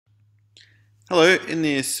Hello, in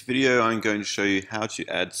this video I'm going to show you how to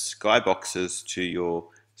add skyboxes to your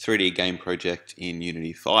 3D game project in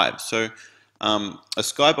Unity 5. A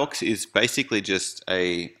skybox is basically just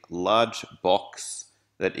a large box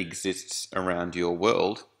that exists around your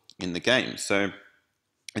world in the game. So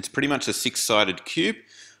it's pretty much a six-sided cube,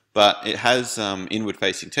 but it has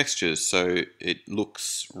inward-facing textures, so it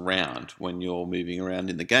looks round when you're moving around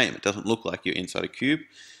in the game. It doesn't look like you're inside a cube.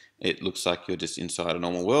 It looks like you're just inside a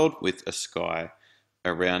normal world with a sky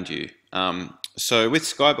around you. So with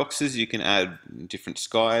skyboxes, you can add different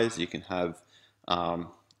skies. You can have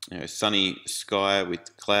sunny sky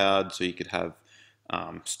with clouds, or you could have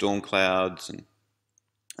storm clouds and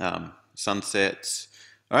sunsets.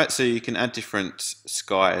 All right, so you can add different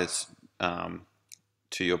skies to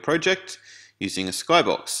your project using a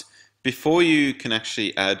skybox. Before you can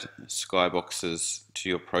actually add skyboxes to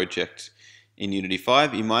your project in Unity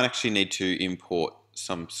 5, you might actually need to import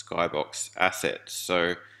some skybox assets.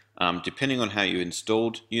 So depending on how you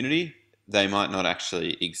installed Unity, they might not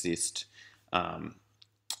actually exist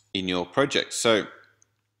in your project. So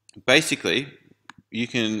basically, you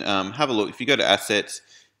can have a look. If you go to Assets,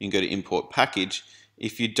 you can go to Import Package.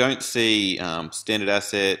 If you don't see standard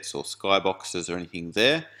assets or skyboxes or anything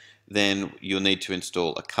there, then you'll need to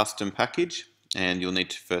install a custom package, and you'll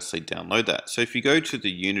need to firstly download that. So if you go to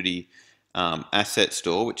the Unity asset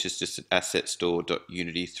store, which is just at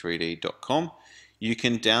assetstore.unity3d.com, you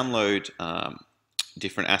can download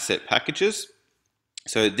different asset packages.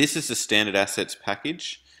 So this is the standard assets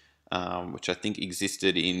package, which I think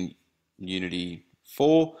existed in Unity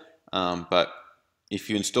 4, but if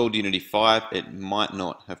you installed Unity 5, it might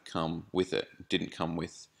not have come with it. It didn't come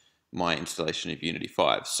with my installation of Unity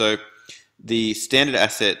 5. So the standard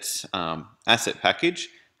assets asset package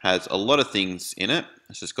has a lot of things in it.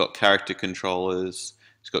 So it's got character controllers,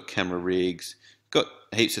 it's got camera rigs, got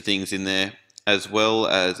heaps of things in there, as well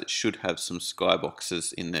as it should have some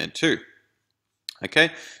skyboxes in there too.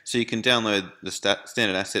 Okay, so you can download the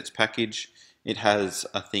standard assets package. It has,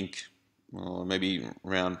 I think, maybe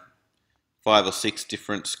around 5 or 6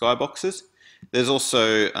 different skyboxes. There's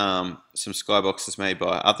also some skyboxes made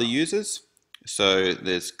by other users. So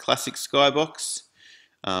there's Classic Skybox,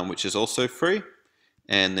 which is also free,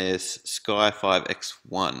 and there's Sky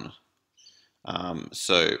 5x1.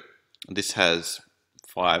 So this has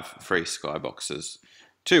 5 free skyboxes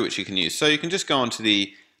too, which you can use. So you can just go onto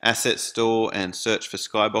the asset store and search for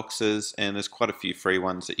skyboxes, and there's quite a few free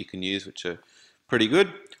ones that you can use, which are pretty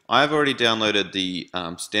good. I've already downloaded the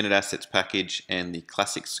standard assets package and the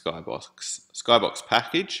classic skybox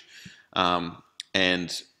package,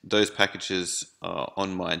 and those packages are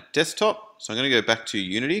on my desktop. So I'm going to go back to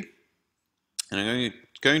Unity, and I'm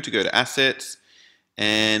going to go to Assets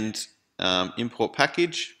and Import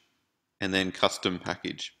Package, and then Custom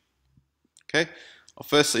Package. Okay, I'll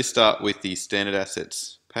firstly start with the Standard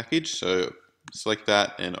Assets package. So select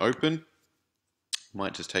that and open.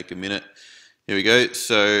 Might just take a minute. Here we go.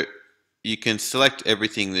 So you can select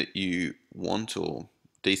everything that you want or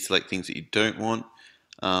deselect things that you don't want.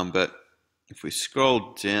 But if we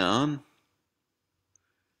scroll down,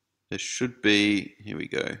 there should be, here we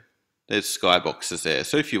go, there's skyboxes there.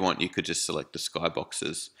 So if you want, you could just select the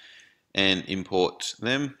skyboxes and import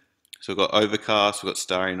them. So we've got overcast, we've got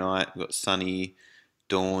starry night, we've got sunny,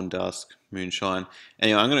 dawn, dusk, moonshine.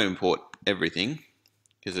 Anyway, I'm going to import everything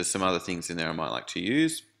because there's some other things in there I might like to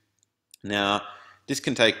use. Now, this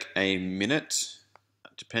can take a minute,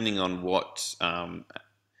 depending on what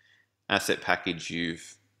asset package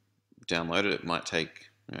you've downloaded. It might take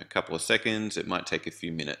a couple of seconds, it might take a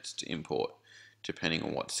few minutes to import, depending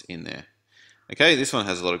on what's in there. Okay, this one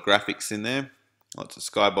has a lot of graphics in there, lots of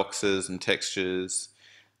skyboxes and textures,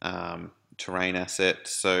 terrain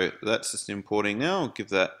assets. So that's just importing now. I'll give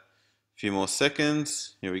that a few more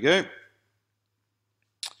seconds. Here we go.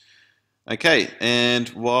 Okay, and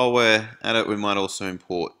while we're at it, we might also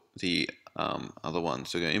import the other one.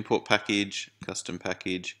 So we're going to import package, custom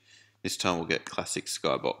package. This time we'll get classic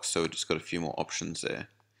skybox, so we've just got a few more options there.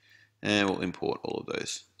 And we'll import all of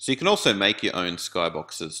those. So you can also make your own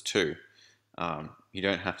skyboxes too. You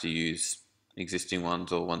don't have to use existing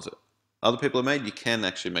ones or ones that other people have made. You can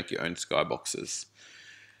actually make your own skyboxes.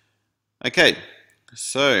 Okay,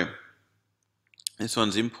 so this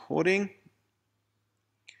one's importing.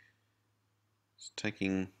 It's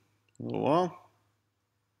taking a little while.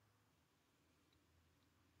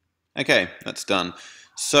 Okay, that's done.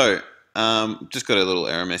 So just got a little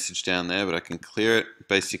error message down there, but I can clear it.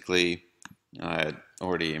 Basically, I had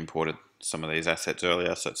already imported some of these assets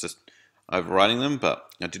earlier, so it's just overwriting them,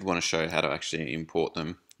 but I did want to show how to actually import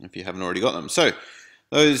them if you haven't already got them. So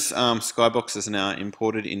those skyboxes are now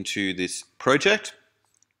imported into this project.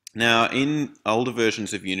 Now, in older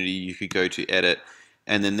versions of Unity, you could go to Edit,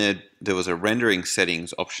 and then there was a rendering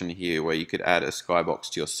settings option here where you could add a skybox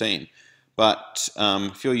to your scene. But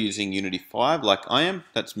if you're using Unity 5 like I am,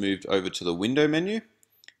 that's moved over to the window menu,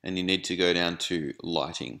 and you need to go down to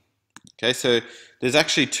lighting. Okay, so there's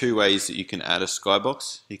actually two ways that you can add a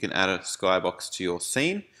skybox. You can add a skybox to your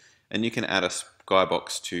scene, and you can add a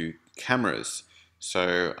skybox to cameras.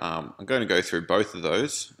 So I'm going to go through both of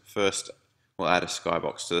those. First, we'll add a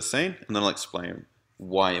skybox to the scene, and then I'll explain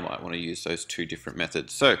why you might want to use those two different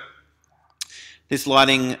methods. So this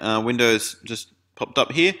lighting window's just popped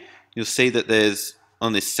up here. You'll see that there's,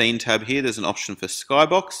 on this scene tab here, there's an option for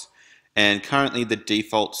skybox, and currently the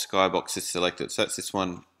default skybox is selected. So that's this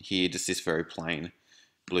one here, just this very plain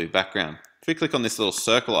blue background. If we click on this little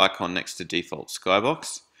circle icon next to default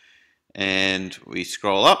skybox, and we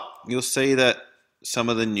scroll up, you'll see that some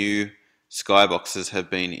of the new skyboxes have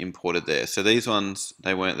been imported there. So these ones,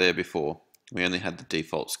 they weren't there before. We only had the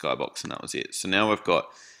default skybox and that was it. So now we've got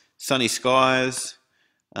sunny skies.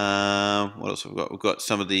 What else have we got? We've got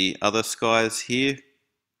some of the other skies here.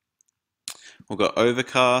 We've got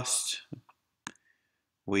overcast.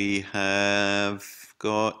 We have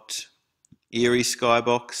got eerie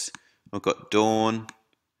skybox. We've got dawn.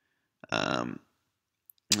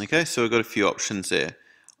 Okay, so we've got a few options there.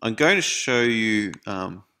 I'm going to show you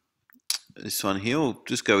this one here. We'll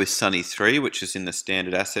just go with Sunny 3, which is in the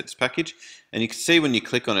standard assets package. And you can see when you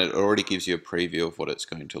click on it, it already gives you a preview of what it's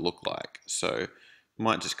going to look like. So you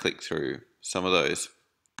might just click through some of those.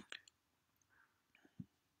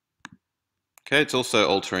 Okay, it's also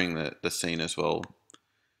altering the scene as well.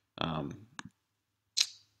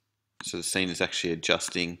 So the scene is actually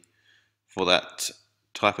adjusting for that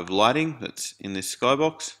type of lighting that's in this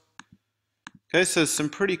skybox. Okay, so some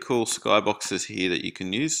pretty cool skyboxes here that you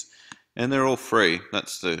can use, and they're all free.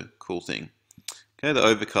 That's the cool thing. Okay, the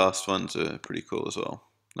overcast ones are pretty cool as well.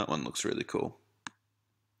 That one looks really cool.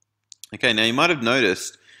 Okay, now you might have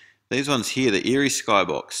noticed these ones here, the eerie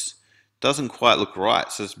skybox, doesn't quite look right.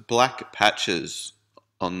 So there's black patches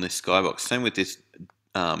on this skybox. Same with this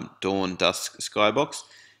dawn dusk skybox.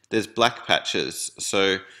 There's black patches.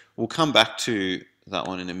 So we'll come back to that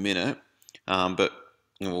one in a minute, but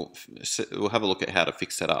we'll have a look at how to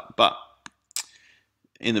fix that up. But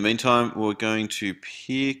in the meantime, we're going to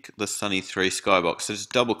pick the Sunny 3 skybox. So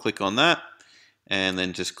just double click on that and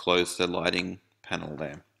then just close the lighting panel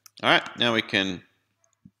there. All right, now we can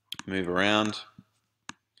move around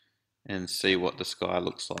and see what the sky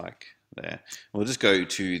looks like there. We'll just go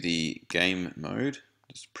to the game mode,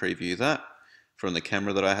 just preview that from the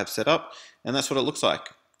camera that I have set up, and that's what it looks like.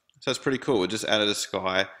 So it's pretty cool. We just added a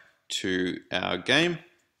sky to our game.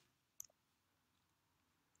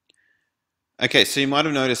 Okay, so you might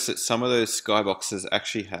have noticed that some of those skyboxes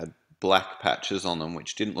actually had black patches on them,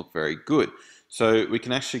 which didn't look very good. So we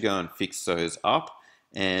can actually go and fix those up.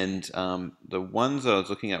 And the ones I was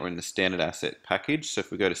looking at were in the standard asset package. So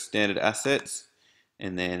if we go to standard assets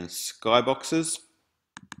and then skyboxes,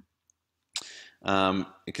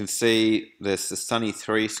 you can see there's the Sunny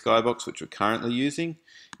 3 skybox, which we're currently using,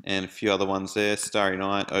 and a few other ones there, Starry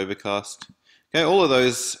Night, Overcast. Okay, all of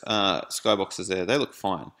those skyboxes there, they look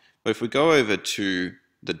fine. But if we go over to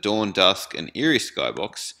the Dawn, Dusk, and Eerie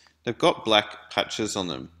skybox, they've got black patches on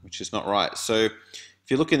them, which is not right. So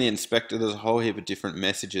if you look in the inspector, there's a whole heap of different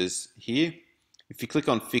messages here. If you click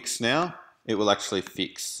on Fix Now, it will actually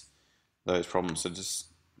fix those problems. So just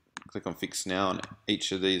click on Fix Now on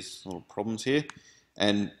each of these little problems here,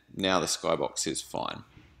 and now the skybox is fine.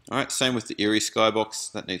 All right, same with the Eerie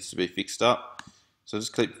skybox, that needs to be fixed up. So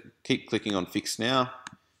just keep clicking on Fix Now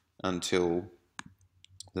until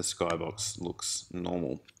the skybox looks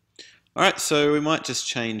normal. All right, so we might just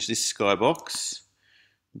change this skybox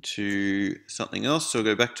to something else. So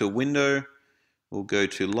we'll go back to a window, we'll go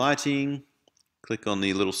to lighting, click on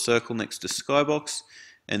the little circle next to skybox,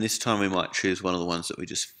 and this time we might choose one of the ones that we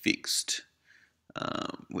just fixed,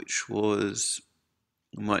 which was,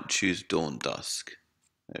 we might choose Dawn Dusk.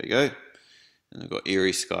 There we go. And we've got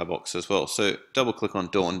Eerie skybox as well. So double click on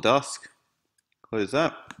Dawn Dusk, close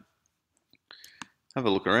that, have a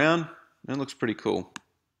look around, and it looks pretty cool.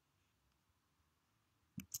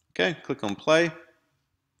 Okay, click on play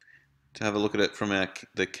to have a look at it from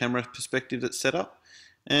the camera perspective that's set up,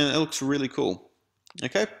 and it looks really cool.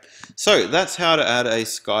 Okay, so that's how to add a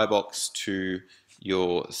skybox to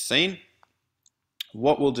your scene.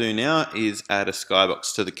 What we'll do now is add a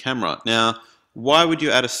skybox to the camera. Now, why would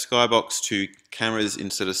you add a skybox to cameras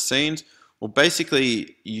instead of scenes? Well,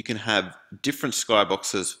 basically, you can have different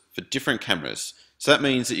skyboxes for different cameras. So that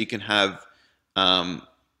means that you can have a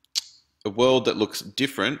world that looks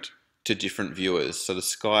different to different viewers. So the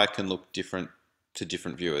sky can look different to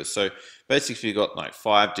different viewers. So basically you've got like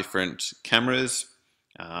 5 different cameras,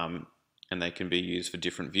 and they can be used for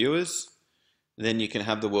different viewers. Then you can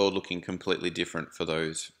have the world looking completely different for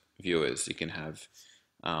those viewers. You can have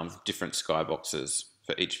different skyboxes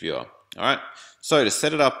for each viewer. All right, so to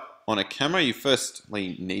set it up on a camera, you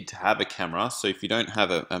firstly need to have a camera. So if you don't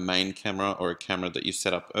have a main camera or a camera that you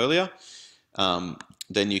set up earlier,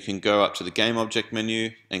 then you can go up to the game object menu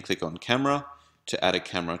and click on camera to add a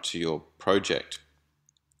camera to your project.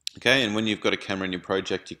 Okay, and when you've got a camera in your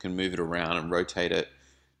project, you can move it around and rotate it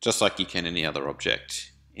just like you can any other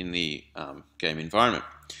object in the game environment.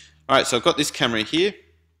 All right, so I've got this camera here.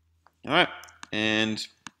 All right, and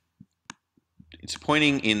it's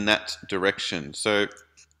pointing in that direction. So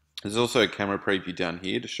there's also a camera preview down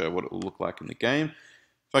here to show what it will look like in the game.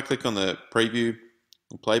 If I click on the preview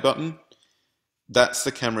and play button, that's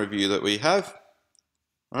the camera view that we have.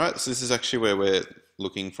 All right, so this is actually where we're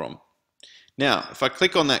looking from. Now, if I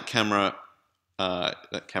click on that camera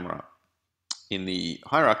in the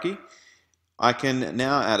hierarchy, I can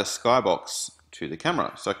now add a skybox to the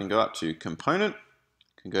camera. So I can go up to component,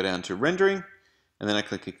 can go down to rendering, and then I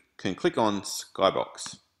can click on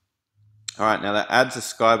skybox. All right, now that adds a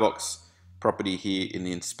skybox property here in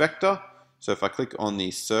the inspector. So if I click on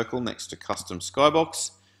the circle next to custom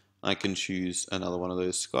skybox, I can choose another one of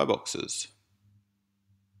those skyboxes.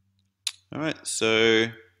 All right, so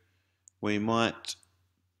we might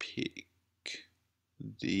pick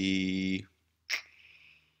the,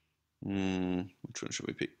 which one should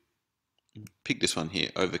we pick? Pick this one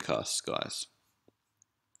here, overcast skies.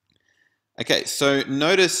 Okay, so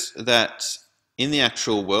notice that in the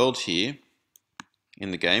actual world here,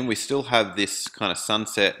 in the game, we still have this kind of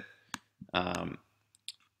sunset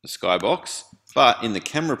skybox, but in the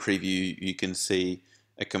camera preview, you can see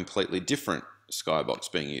a completely different skybox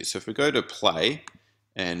being used. So if we go to play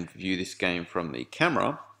and view this game from the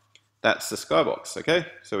camera, that's the skybox, okay?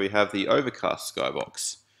 So we have the overcast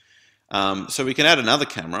skybox. So we can add another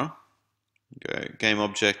camera, go game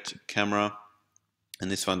object, camera, and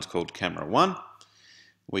this one's called camera 1.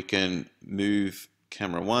 We can move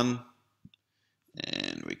camera 1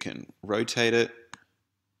 and we can rotate it.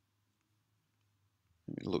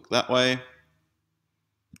 Look that way.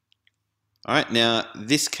 All right, now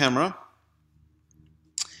this camera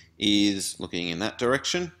is looking in that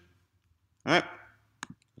direction. All right,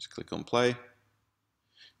 let's click on play.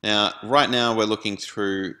 Now, right now we're looking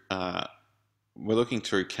through camera,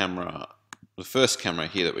 the first camera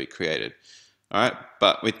here that we created. All right,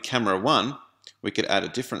 but with camera 1, we could add a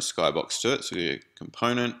different skybox to it. So we do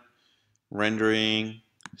component, rendering,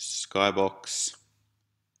 skybox,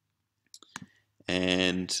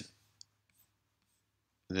 and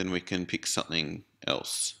then we can pick something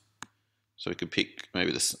else. So we could pick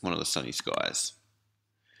maybe one of the sunny skies.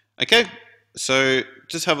 Okay, so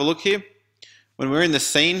just have a look here. When we're in the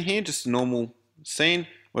scene here, just a normal scene,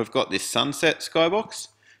 we've got this sunset skybox.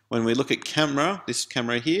 When we look at camera, this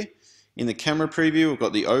camera here, in the camera preview, we've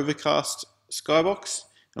got the overcast skybox.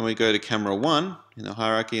 And we go to camera 1 in the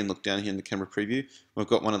hierarchy and look down here in the camera preview, we've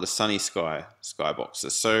got one of the sunny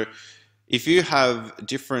skyboxes. So if you have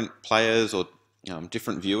different players or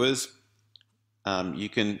different viewers, you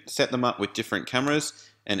can set them up with different cameras,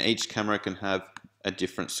 and each camera can have a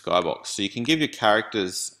different skybox. So you can give your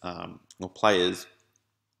characters or players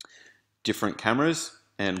different cameras,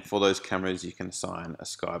 and for those cameras you can assign a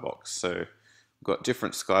skybox. So we've got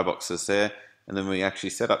different skyboxes there, and then when we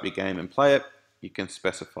actually set up your game and play it, you can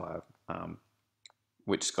specify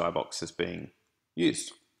which skybox is being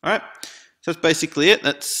used. All right, so that's basically it.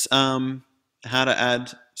 That's how to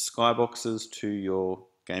add skyboxes to your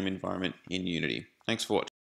game environment in Unity. Thanks for watching.